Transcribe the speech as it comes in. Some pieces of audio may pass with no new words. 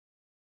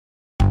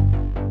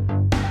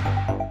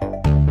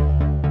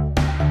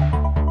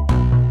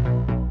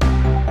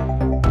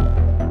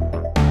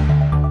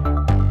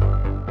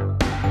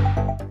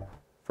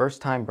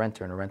first-time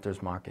renter in a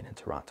renter's market in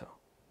Toronto.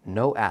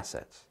 No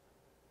assets.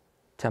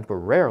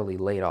 Temporarily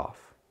laid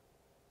off.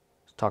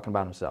 He's talking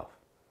about himself.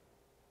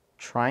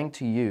 Trying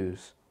to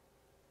use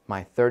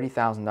my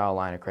 $30,000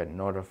 line of credit in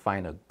order to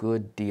find a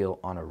good deal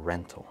on a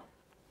rental.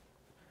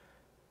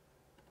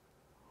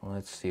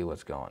 Let's see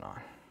what's going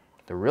on.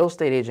 The real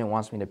estate agent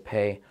wants me to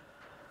pay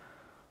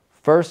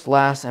first,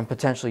 last, and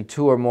potentially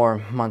 2 or more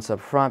months up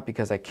front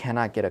because I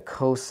cannot get a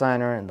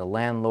co-signer and the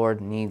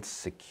landlord needs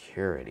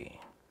security.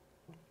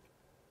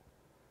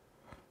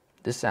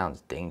 This sounds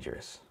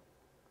dangerous.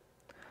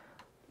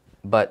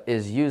 But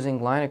is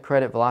using line of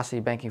credit velocity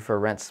banking for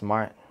rent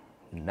smart?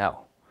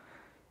 No.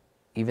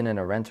 Even in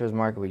a renter's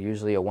market where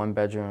usually a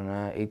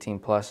 1-bedroom 18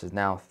 plus is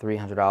now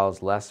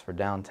 $300 less for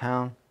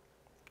downtown?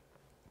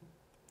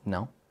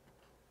 No.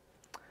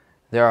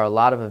 There are a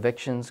lot of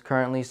evictions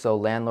currently, so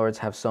landlords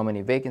have so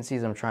many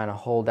vacancies. I'm trying to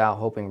hold out,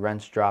 hoping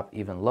rents drop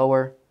even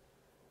lower.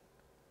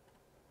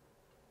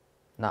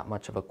 Not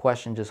much of a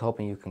question, just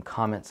hoping you can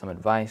comment some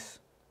advice.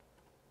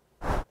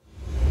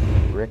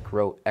 Rick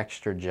wrote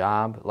extra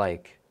job,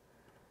 like,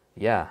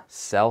 yeah,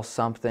 sell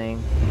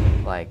something.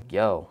 Like,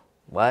 yo,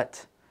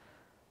 what?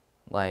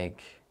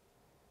 Like,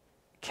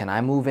 can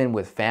I move in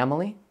with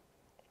family?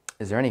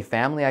 Is there any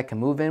family I can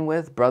move in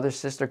with? Brother,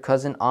 sister,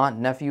 cousin, aunt,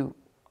 nephew,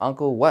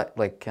 uncle, what?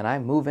 Like, can I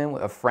move in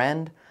with a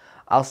friend?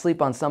 I'll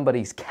sleep on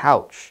somebody's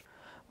couch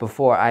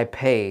before I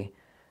pay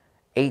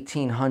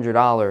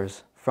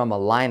 $1,800 from a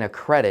line of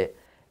credit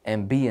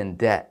and be in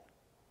debt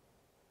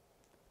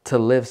to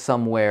live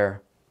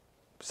somewhere,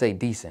 say,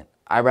 decent.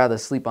 I'd rather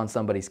sleep on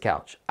somebody's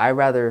couch. I'd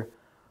rather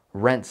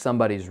rent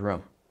somebody's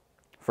room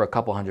for a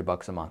couple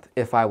 $100 a month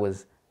if I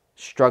was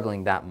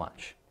struggling that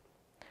much.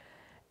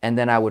 And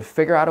then I would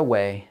figure out a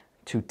way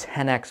to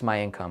 10x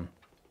my income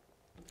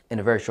in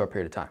a very short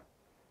period of time.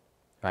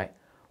 Right?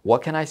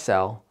 What can I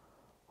sell?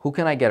 Who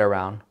can I get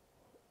around?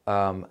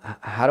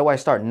 How do I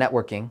start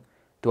networking?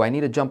 Do I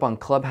need to jump on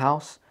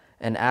Clubhouse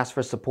and ask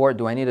for support?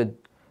 Do I need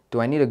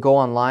to go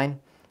online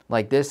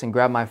like this and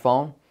grab my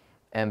phone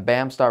and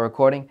bam, start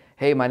recording?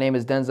 Hey, my name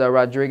is Denzel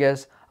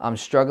Rodriguez. I'm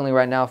struggling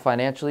right now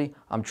financially.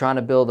 I'm trying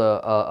to build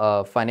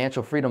a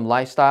financial freedom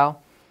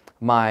lifestyle.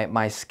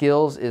 My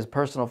skills is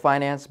personal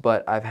finance,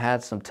 but I've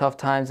had some tough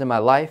times in my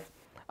life.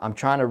 I'm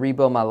trying to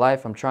rebuild my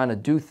life. I'm trying to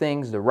do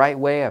things the right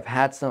way.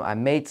 I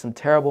made some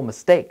terrible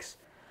mistakes,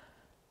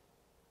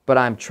 but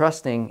I'm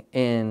trusting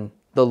in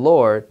the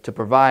Lord to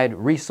provide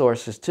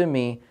resources to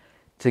me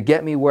to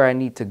get me where I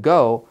need to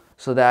go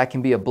so that I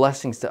can be a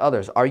blessing to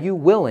others. Are you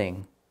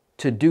willing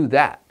to do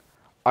that?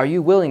 Are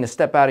you willing to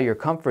step out of your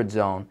comfort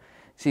zone?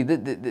 See,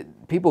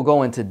 people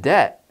go into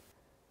debt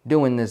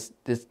doing this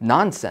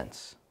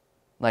nonsense.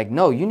 Like,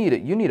 no, you need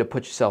to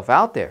put yourself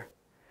out there.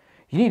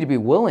 You need to be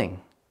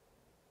willing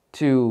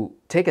to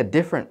take a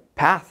different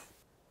path.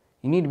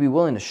 You need to be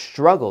willing to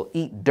struggle,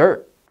 eat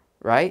dirt,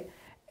 right?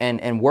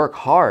 And work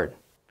hard,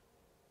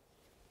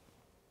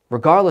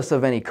 regardless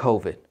of any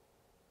COVID,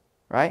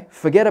 right?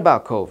 Forget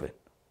about COVID.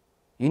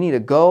 You need to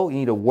go, you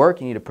need to work,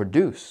 you need to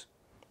produce.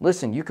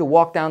 Listen, you could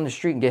walk down the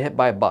street and get hit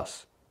by a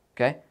bus,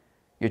 okay?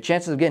 Your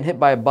chances of getting hit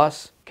by a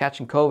bus,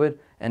 catching COVID,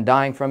 and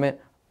dying from it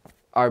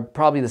are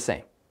probably the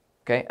same,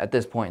 okay, at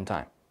this point in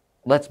time.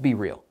 Let's be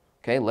real,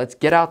 okay? Let's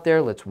get out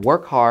there, let's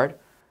work hard,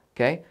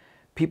 okay?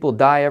 People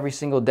die every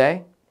single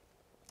day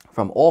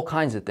from all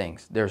kinds of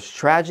things. There's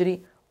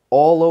tragedy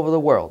all over the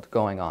world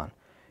going on.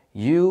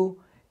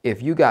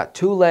 If you got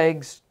 2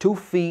 legs, 2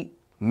 feet,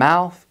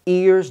 mouth,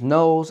 ears,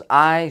 nose,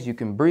 eyes, you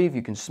can breathe,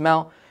 you can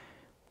smell,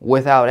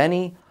 without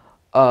any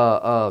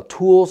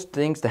tools,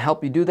 things to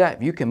help you do that,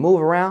 if you can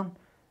move around,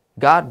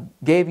 God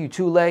gave you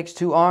 2 legs,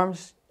 2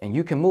 arms, and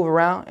you can move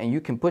around and you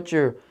can put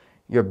your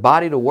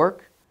body to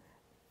work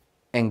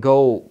and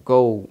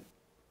go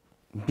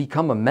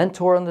become a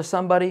mentor under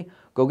somebody,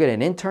 go get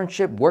an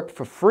internship, work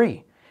for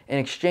free in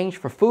exchange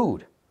for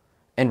food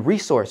and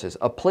resources,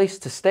 a place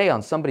to stay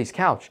on somebody's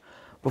couch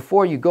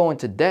before you go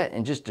into debt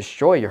and just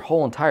destroy your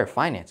whole entire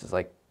finances.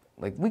 Like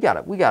we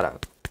gotta,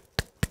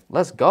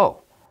 let's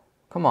go.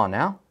 Come on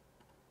now.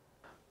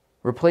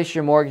 Replace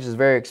your mortgage is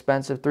very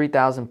expensive,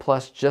 $3,000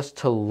 plus just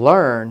to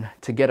learn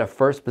to get a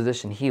first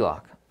position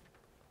HELOC.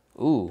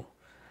 Ooh.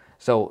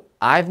 So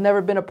I've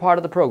never been a part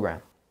of the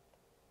program,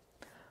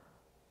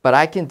 but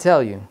I can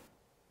tell you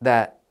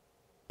that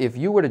if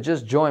you were to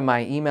just join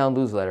my email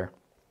newsletter,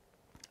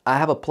 I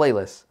have a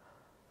playlist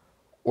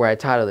where I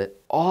titled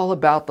it All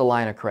About the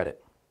Line of Credit.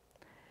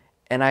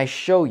 And I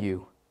show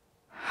you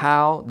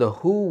how, the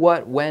who,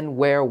 what, when,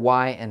 where,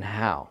 why, and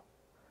how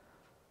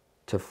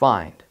to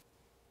find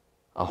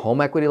a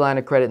home equity line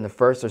of credit in the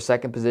first or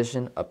second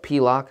position, a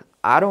HELOC.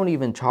 I don't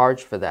even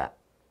charge for that.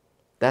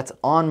 That's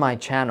on my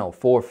channel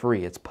for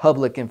free. It's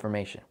public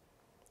information,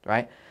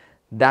 right?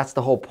 That's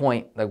the whole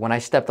point. Like when I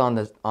stepped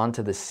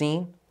onto the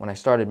scene, when I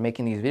started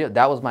making these videos,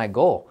 that was my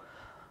goal.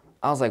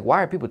 I was like,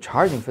 why are people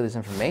charging for this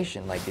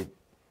information?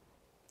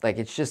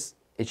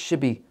 It should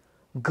be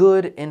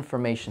good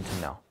information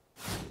to know.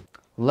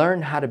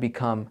 Learn how to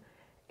become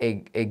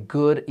a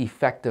good,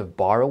 effective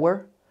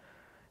borrower.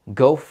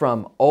 Go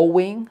from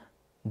owing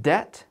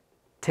debt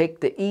Take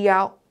the E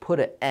out, put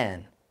an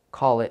N.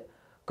 Call it,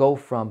 go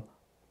from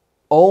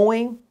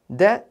owing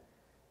debt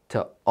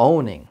to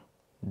owning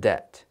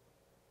debt.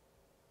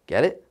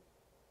 Get it?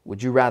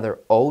 Would you rather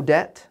owe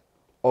debt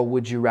or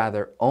would you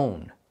rather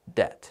own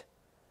debt?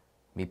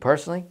 Me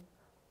personally,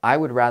 I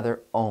would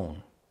rather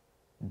own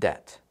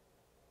debt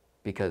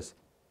because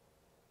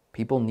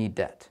people need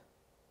debt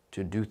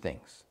to do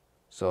things.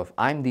 So if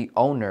I'm the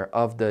owner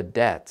of the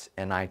debt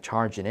and I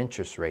charge an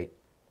interest rate,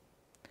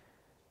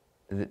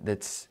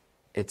 it's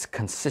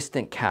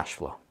consistent cash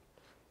flow.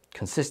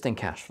 Consistent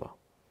cash flow.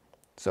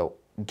 So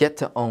get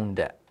to own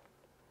debt.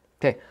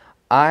 Okay,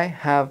 I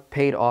have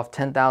paid off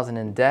 $10,000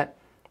 in debt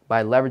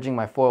by leveraging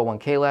my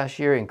 401k last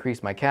year,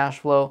 increased my cash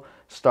flow,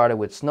 started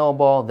with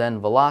Snowball, then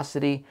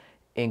Velocity,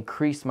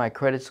 increased my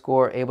credit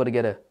score, able to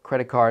get a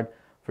credit card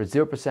for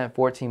 0%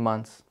 14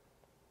 months,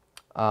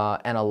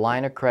 and a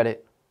line of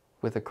credit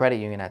with a credit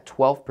union at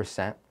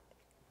 12%.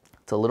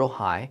 It's a little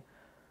high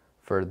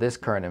for this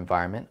current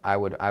environment. I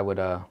would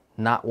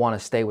not want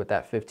to stay with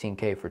that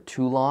 15K for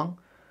too long,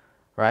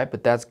 right?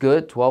 But that's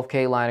good.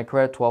 12K line of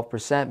credit,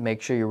 12%.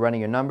 Make sure you're running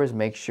your numbers.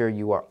 Make sure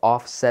you are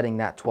offsetting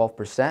that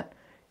 12%.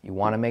 You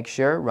want to make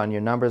sure, run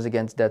your numbers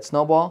against Debt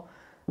Snowball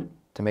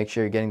to make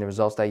sure you're getting the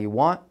results that you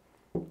want.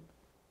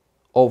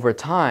 Over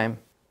time,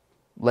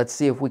 let's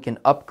see if we can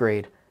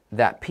upgrade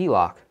that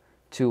HELOC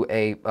to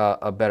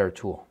a better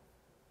tool.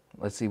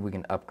 Let's see if we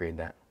can upgrade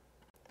that.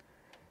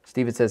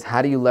 Steven says,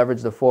 how do you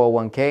leverage the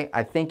 401k?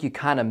 I think you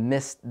kind of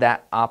missed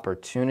that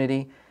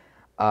opportunity.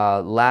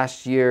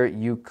 Last year,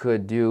 you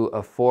could do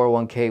a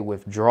 401k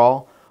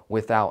withdrawal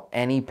without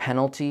any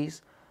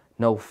penalties,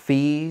 no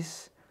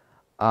fees,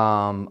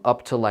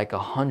 up to like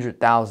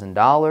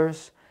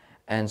 $100,000.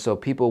 And so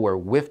people were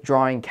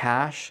withdrawing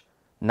cash,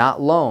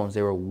 not loans.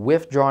 They were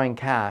withdrawing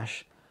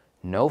cash,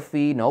 no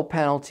fee, no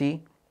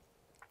penalty.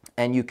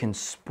 And you can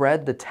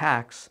spread the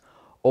tax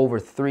over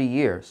 3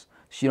 years.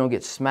 So you don't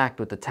get smacked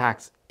with the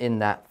tax in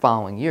that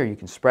following year. You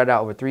can spread it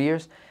out over 3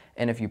 years.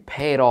 And if you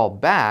pay it all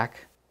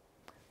back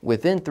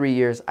within 3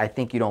 years, I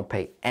think you don't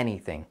pay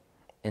anything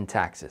in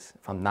taxes,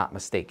 if I'm not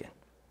mistaken.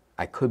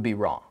 I could be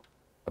wrong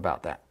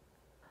about that.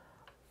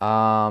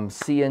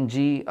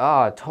 CNG,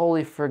 I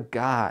totally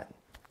forgot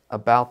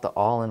about the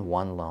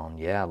all-in-one loan.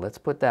 Yeah, let's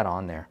put that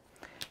on there.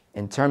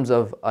 In terms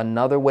of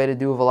another way to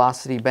do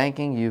Velocity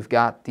banking, you've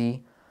got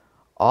the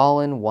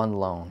all-in-one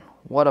loan.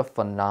 What a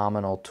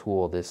phenomenal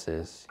tool this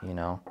is, you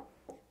know.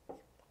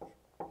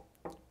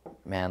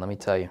 Man, let me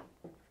tell you.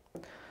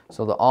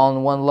 So the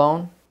all-in-one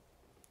loan,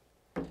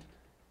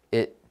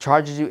 it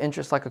charges you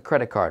interest like a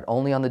credit card,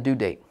 only on the due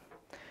date.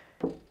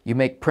 You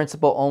make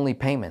principal-only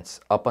payments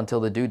up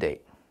until the due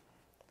date.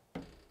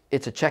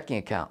 It's a checking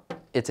account.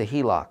 It's a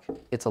HELOC.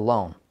 It's a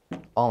loan,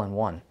 all in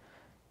one.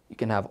 You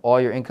can have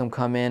all your income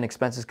come in,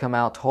 expenses come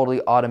out,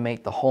 totally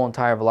automate the whole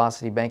entire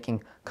Velocity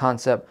banking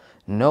concept.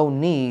 No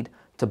need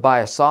to buy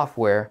a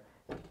software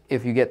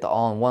if you get the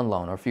all-in-one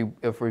loan, or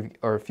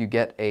if you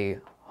get a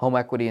home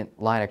equity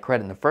line of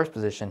credit in the first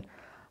position.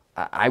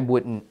 I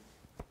wouldn't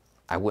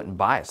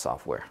buy a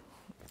software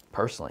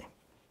personally,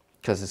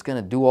 because it's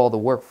going to do all the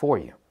work for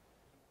you.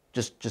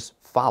 Just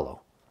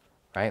follow,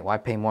 right? Why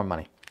pay more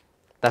money?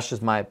 That's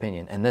just my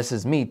opinion. And this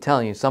is me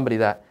telling you, somebody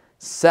that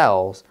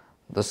sells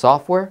the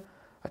software.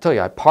 I tell you,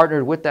 I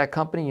partnered with that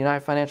company. United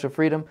Financial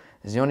Freedom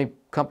is the only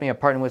company I've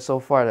partnered with so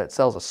far that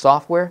sells a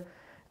software.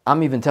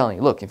 I'm even telling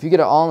you, look, if you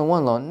get an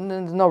all-in-one loan,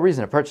 there's no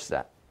reason to purchase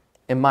that.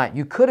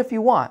 You could if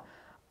you want.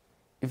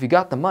 If you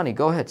got the money,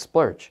 go ahead,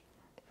 splurge.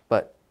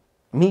 But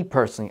me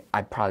personally,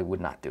 I probably would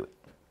not do it.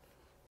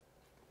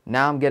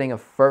 Now I'm getting a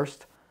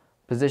first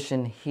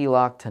position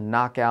HELOC to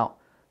knock out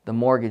the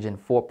mortgage in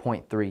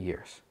 4.3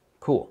 years.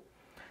 Cool.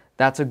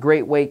 That's a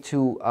great way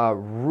to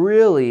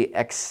really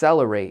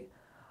accelerate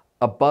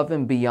above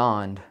and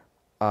beyond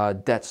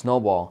Debt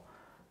Snowball,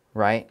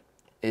 right?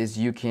 Is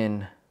you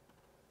can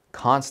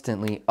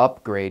constantly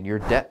upgrade your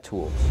debt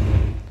tools,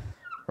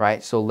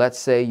 right? So let's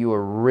say you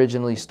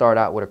originally start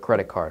out with a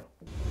credit card,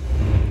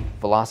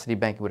 Velocity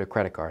banking with a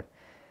credit card,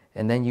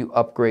 and then you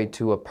upgrade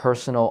to a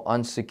personal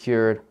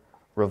unsecured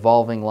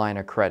revolving line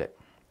of credit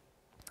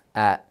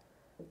at,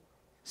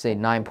 say,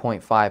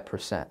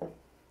 9.5%,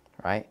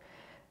 right?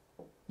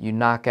 You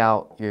knock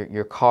out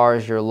your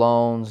cars, your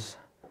loans,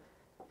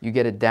 you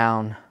get it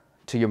down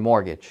to your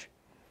mortgage.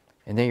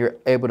 And then you're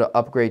able to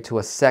upgrade to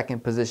a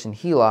second position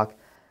HELOC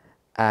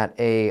at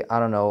a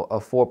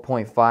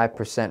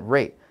 4.5%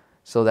 rate.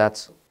 So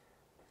that's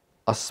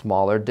a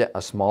smaller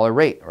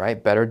rate,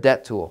 right? Better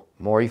debt tool,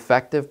 more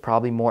effective,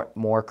 probably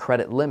more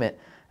credit limit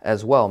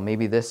as well.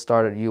 Maybe this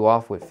started you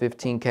off with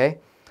 15K,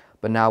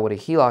 but now with a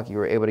HELOC, you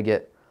were able to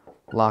get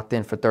locked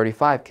in for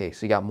 35K.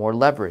 So you got more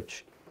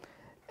leverage.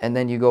 And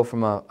then you go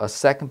from a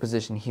second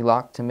position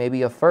HELOC to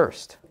maybe a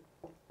first,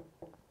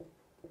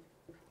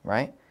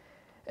 right?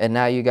 And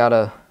now you got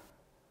a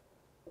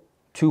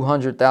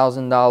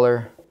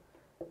 $200,000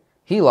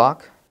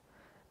 HELOC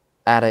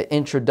at an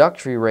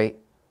introductory rate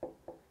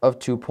of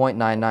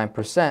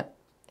 2.99%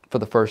 for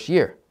the first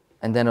year.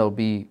 And then it'll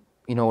be,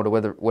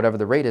 whatever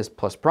the rate is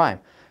plus prime.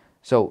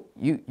 So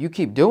you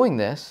keep doing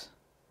this,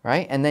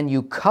 right? And then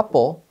you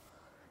couple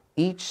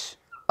each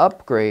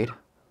upgrade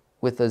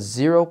with a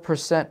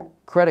 0%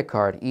 credit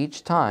card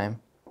each time,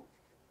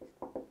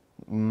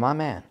 my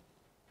man,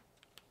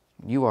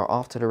 you are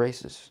off to the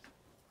races.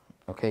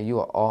 Okay, you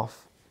are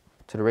off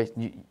to the race.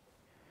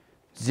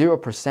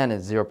 0%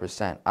 is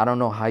 0%. I don't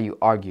know how you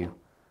argue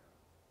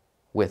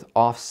with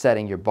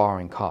offsetting your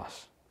borrowing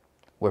costs.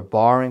 We're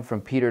borrowing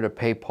from Peter to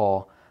pay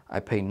Paul. I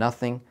pay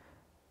nothing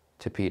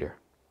to Peter.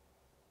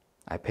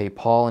 I pay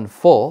Paul in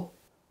full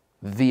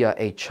via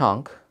a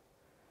chunk.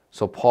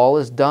 So Paul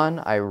is done.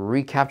 I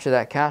recapture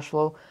that cash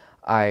flow.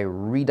 I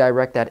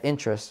redirect that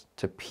interest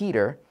to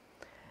Peter.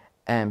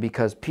 And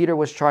because Peter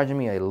was charging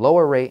me a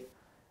lower rate,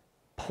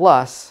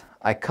 plus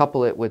I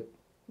couple it with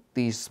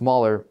these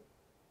smaller,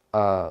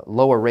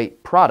 lower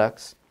rate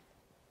products,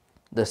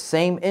 the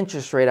same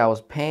interest rate I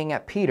was paying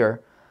at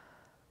Peter,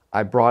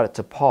 I brought it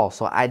to Paul.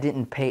 So I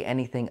didn't pay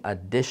anything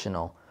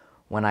additional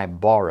when I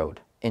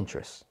borrowed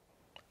interest.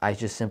 I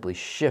just simply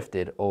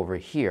shifted over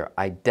here.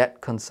 I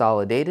debt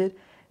consolidated,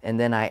 and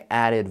then I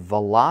added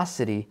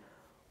velocity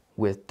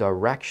with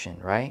direction,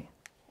 right?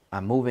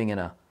 I'm moving in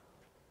a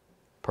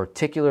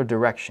particular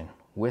direction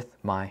with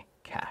my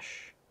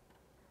cash.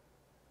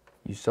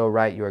 You're so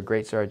right. You're a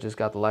great sir. I just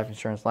got the life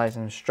insurance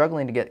license.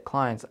 Struggling to get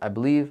clients. I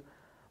believe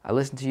I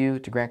listened to you,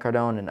 to Grant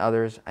Cardone and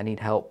others. I need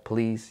help,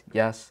 please.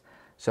 Yes.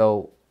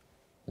 So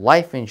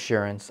life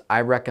insurance,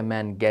 I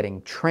recommend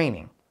getting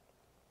training.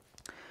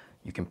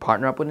 You can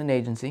partner up with an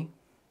agency.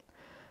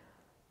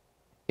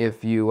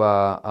 If you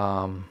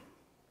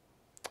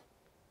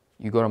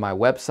you go to my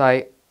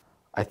website,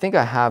 I think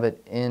I have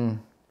it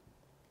in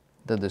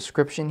the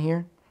description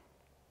here.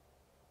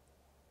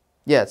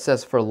 Yeah, it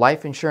says for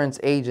life insurance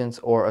agents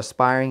or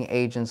aspiring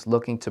agents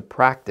looking to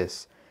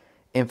practice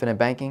infinite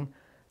banking,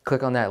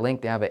 click on that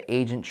link. They have an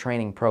agent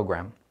training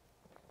program,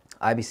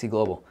 IBC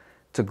Global.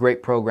 It's a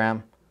great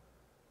program.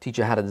 Teach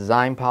you how to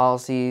design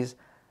policies,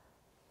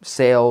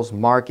 sales,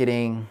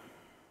 marketing,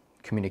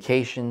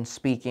 communication,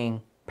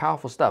 speaking,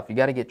 powerful stuff. You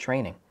got to get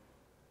training.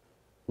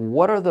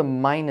 What are the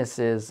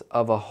minuses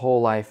of a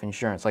whole life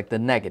insurance, like the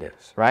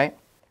negatives, right?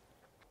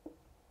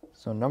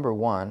 So number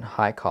one,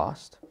 high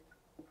cost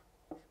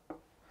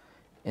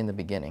in the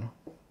beginning.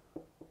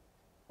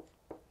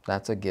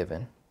 That's a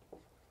given.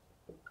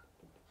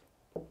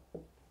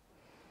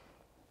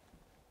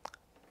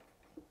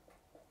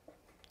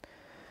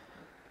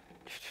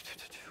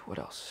 What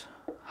else?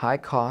 High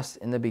cost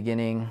in the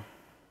beginning.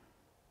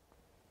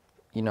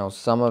 You know,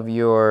 some of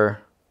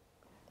your,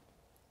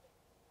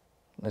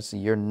 let's see,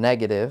 your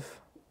negative,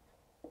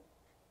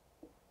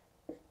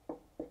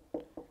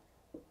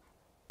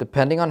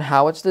 depending on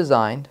how it's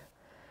designed,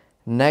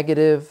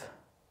 negative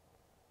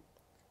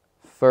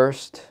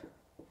first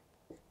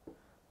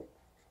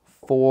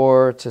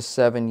 4 to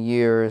 7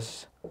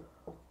 years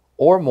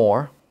or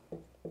more.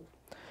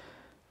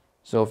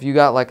 So if you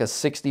got like a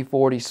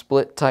 60-40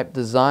 split type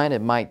design,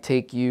 it might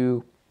take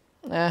you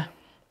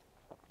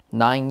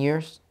 9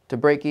 years to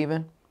break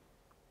even,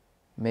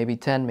 maybe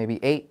 10, maybe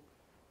 8.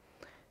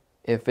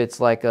 If it's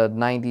like a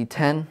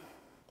 90-10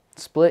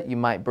 split, you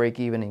might break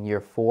even in year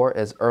 4,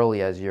 as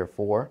early as year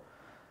 4,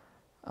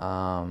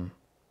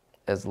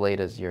 as late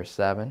as year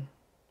 7.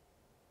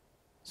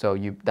 So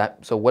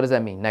so what does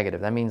that mean? Negative.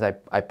 That means I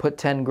put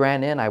 10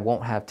 grand in, I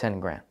won't have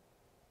 10 grand.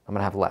 I'm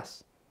gonna have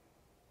less.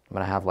 I'm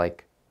gonna have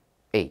like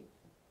 8,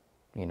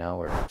 you know,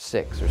 or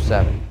 6 or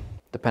 7,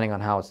 depending on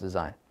how it's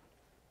designed.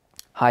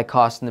 High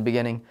cost in the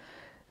beginning,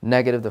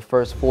 negative the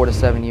first 4 to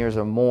 7 years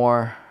or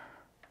more.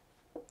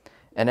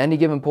 At any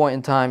given point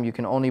in time, you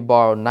can only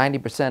borrow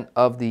 90%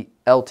 of the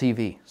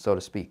LTV, so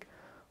to speak,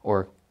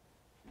 or,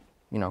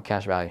 you know,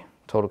 cash value,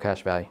 total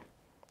cash value.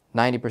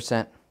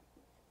 90%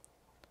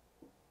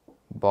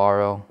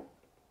 borrow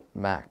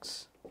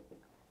max.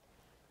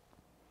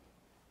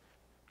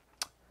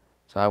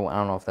 So I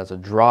don't know if that's a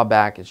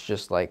drawback. It's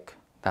just like,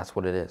 that's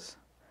what it is.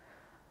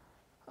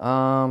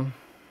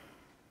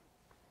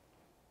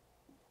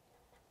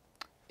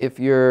 If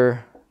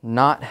you're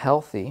not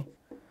healthy,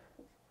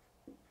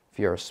 if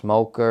you're a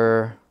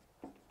smoker,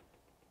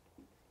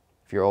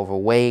 if you're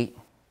overweight,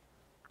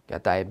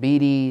 got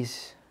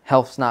diabetes,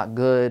 health's not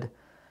good,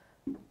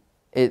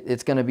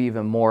 it's going to be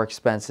even more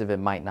expensive. It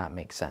might not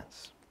make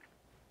sense.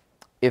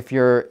 If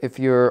you're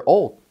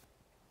old,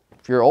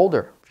 if you're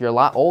older, if you're a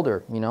lot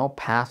older, you know,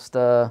 past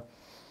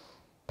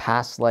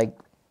like,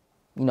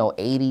 you know,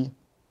 80,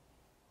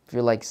 if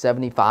you're like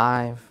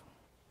 75,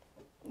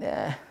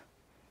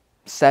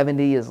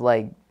 70 is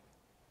like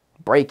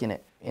breaking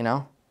it, you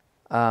know.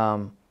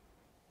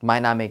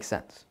 Might not make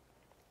sense.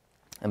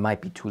 It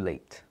might be too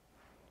late,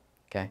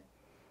 okay?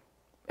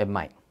 It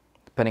might,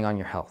 depending on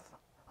your health.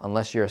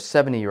 Unless you're a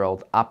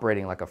 70-year-old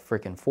operating like a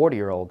freaking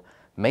 40-year-old,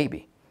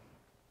 maybe,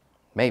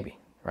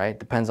 right?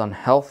 Depends on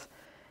health,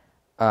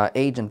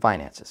 age, and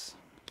finances.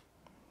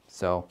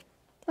 So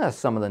that's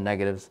some of the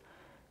negatives.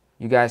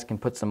 You guys can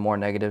put some more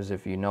negatives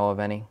if you know of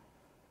any.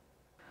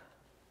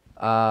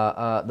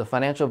 The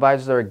financial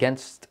advisors are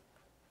against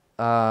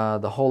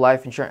the whole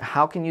life insurance,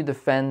 how can you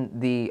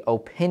defend the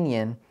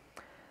opinion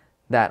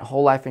that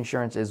whole life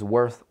insurance is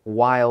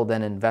worthwhile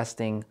than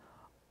investing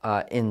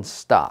in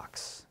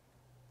stocks?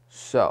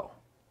 So,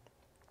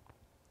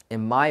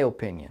 in my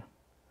opinion,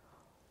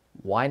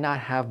 why not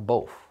have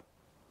both?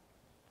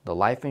 The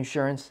life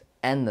insurance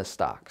and the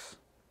stocks,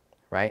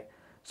 right?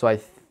 So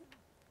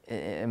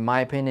in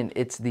my opinion,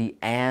 it's the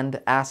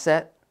and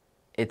asset.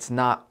 It's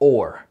not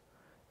or.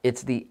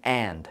 It's the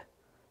and.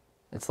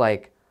 It's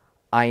like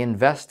I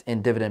invest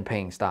in dividend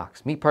paying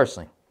stocks, me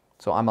personally.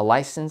 So I'm a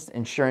licensed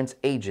insurance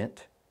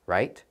agent,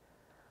 right?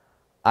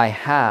 I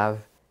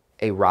have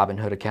a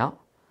Robinhood account.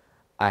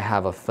 I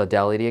have a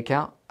Fidelity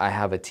account. I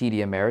have a TD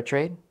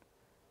Ameritrade.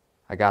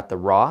 I got the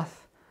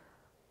Roth,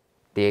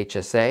 the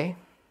HSA,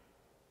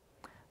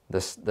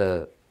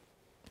 the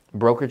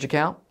brokerage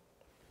account.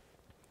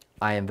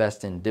 I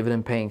invest in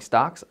dividend paying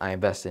stocks. I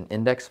invest in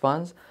index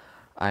funds.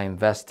 I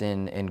invest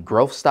in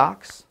growth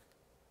stocks.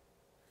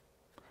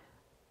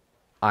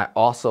 I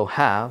also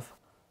have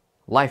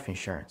life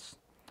insurance.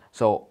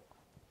 So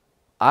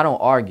I don't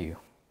argue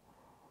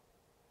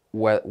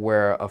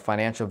where a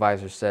financial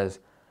advisor says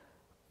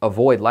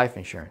avoid life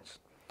insurance.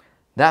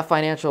 That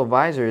financial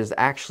advisor is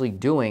actually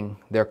doing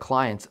their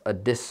clients a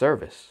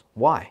disservice.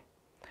 Why?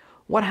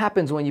 What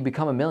happens when you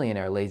become a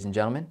millionaire, ladies and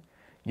gentlemen?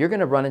 You're going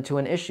to run into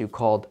an issue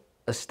called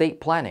estate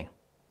planning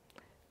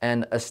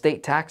and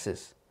estate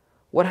taxes.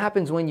 What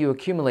happens when you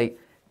accumulate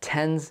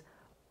tens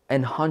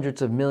and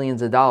hundreds of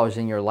millions of dollars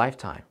in your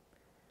lifetime?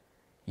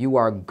 You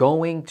are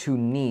going to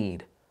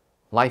need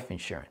life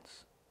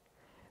insurance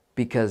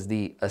because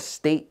the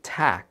estate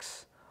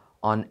tax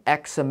on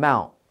X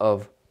amount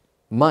of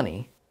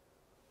money,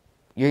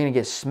 you're going to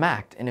get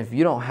smacked. And if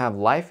you don't have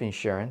life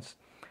insurance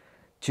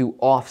to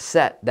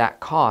offset that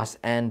cost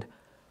and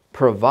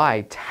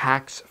provide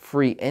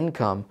tax-free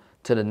income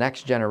to the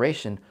next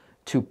generation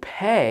to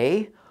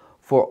pay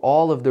for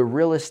all of the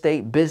real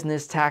estate,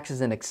 business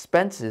taxes, and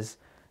expenses,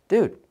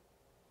 dude,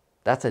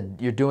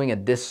 you're doing a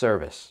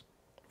disservice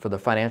for the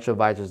financial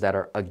advisors that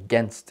are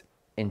against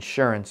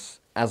insurance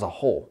as a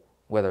whole,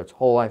 whether it's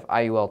whole life,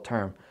 IUL,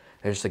 term,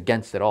 they're just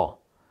against it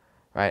all,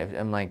 right?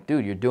 I'm like,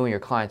 dude, you're doing your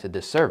clients a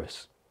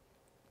disservice,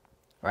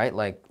 right?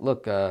 Like,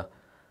 look,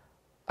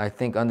 I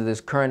think under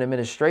this current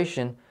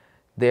administration,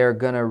 they're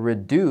going to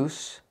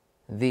reduce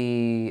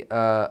the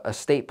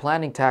estate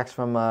planning tax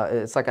from,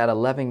 it's like at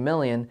 11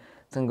 million,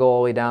 it's going to go all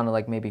the way down to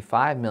like maybe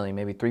 5 million,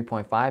 maybe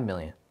 3.5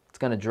 million. It's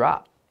going to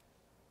drop.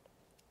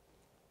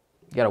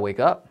 You got to wake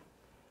up.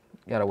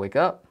 You got to wake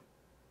up.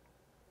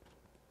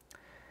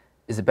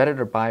 Is it better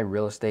to buy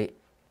real estate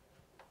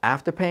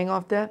after paying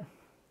off debt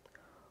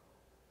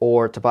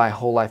or to buy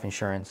whole life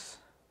insurance,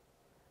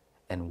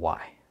 and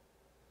why?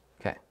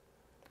 Okay.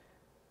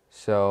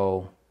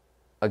 So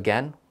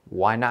again,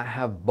 why not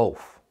have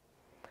both?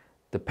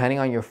 Depending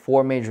on your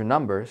four major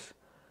numbers,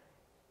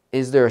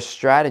 is there a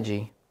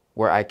strategy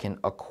where I can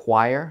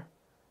acquire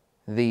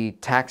the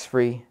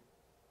tax-free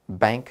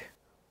bank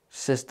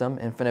system,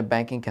 infinite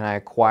banking? Can I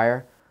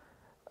acquire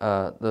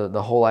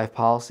the whole life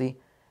policy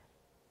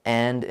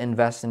and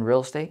invest in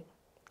real estate?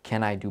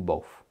 Can I do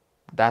both?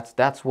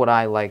 That's what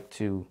I like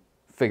to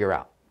figure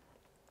out.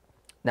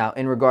 Now,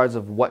 in regards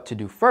of what to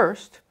do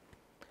first,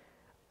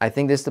 I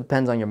think this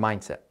depends on your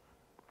mindset.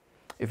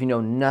 If you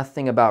know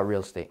nothing about real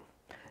estate,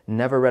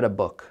 never read a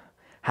book,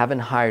 haven't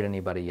hired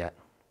anybody yet,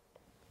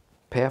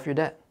 pay off your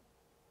debt.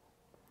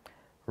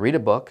 Read a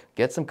book,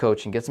 get some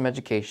coaching, get some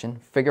education,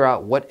 figure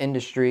out what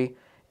industry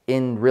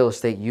in real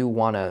estate you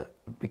want to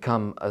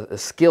become a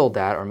skilled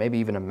at, or maybe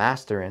even a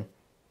master in.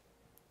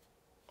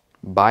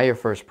 Buy your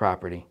first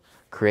property,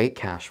 create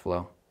cash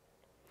flow,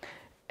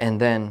 and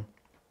then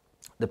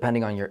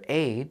depending on your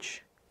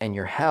age and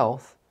your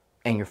health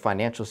and your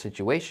financial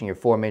situation, your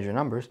four major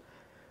numbers,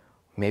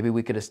 maybe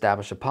we could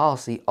establish a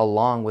policy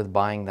along with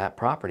buying that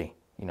property.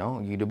 You know,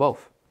 you do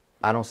both.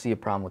 I don't see a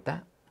problem with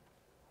that.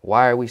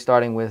 Why are we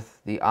starting with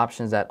the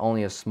options that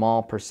only a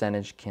small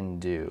percentage can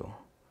do?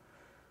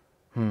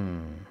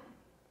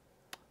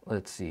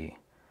 Let's see.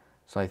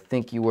 So I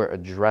think you were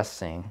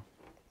addressing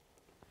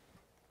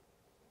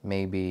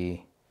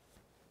maybe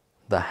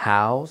the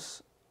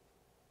hows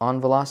on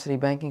velocity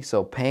banking.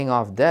 So paying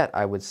off debt,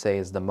 I would say,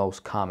 is the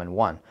most common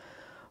one.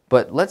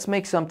 But let's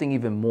make something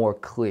even more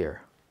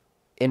clear.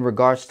 In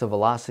regards to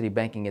velocity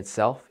banking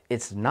itself,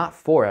 it's not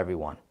for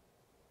everyone.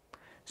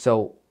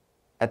 So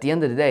at the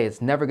end of the day,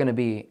 it's never going to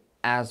be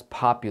as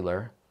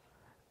popular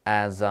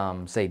as,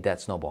 say,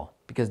 Debt Snowball.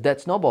 Because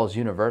Debt Snowball is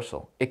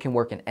universal. It can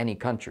work in any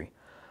country.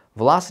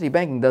 Velocity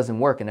banking doesn't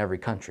work in every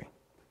country.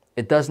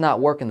 It does not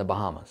work in the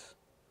Bahamas,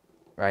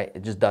 right?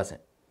 It just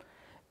doesn't.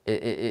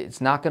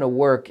 It's not going to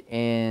work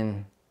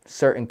in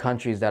certain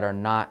countries that are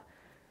not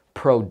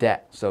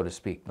pro-debt, so to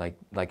speak.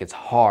 Like it's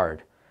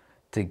hard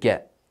to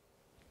get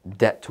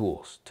debt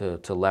tools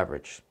to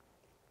leverage.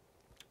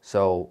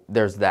 So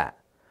there's that.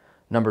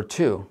 Number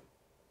two,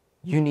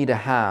 you need to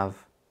have,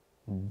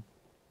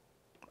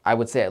 I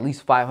would say, at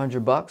least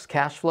 $500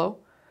 cash flow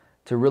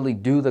to really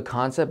do the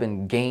concept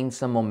and gain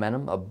some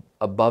momentum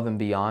above and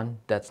beyond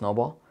Debt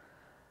Snowball.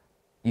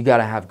 You got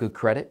to have good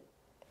credit.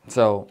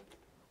 So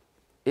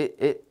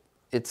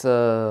it's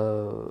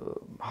a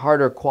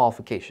harder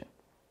qualification,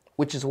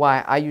 which is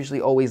why I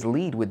usually always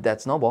lead with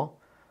debt snowball.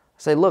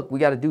 I say, look, we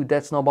got to do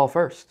debt snowball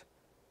first.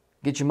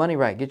 Get your money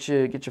right. Get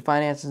your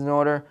finances in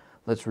order.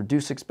 Let's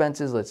reduce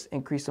expenses. Let's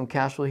increase some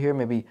cash flow here.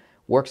 Maybe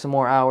work some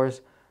more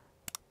hours.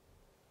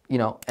 You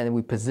know, and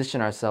we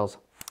position ourselves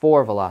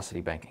for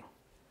velocity banking.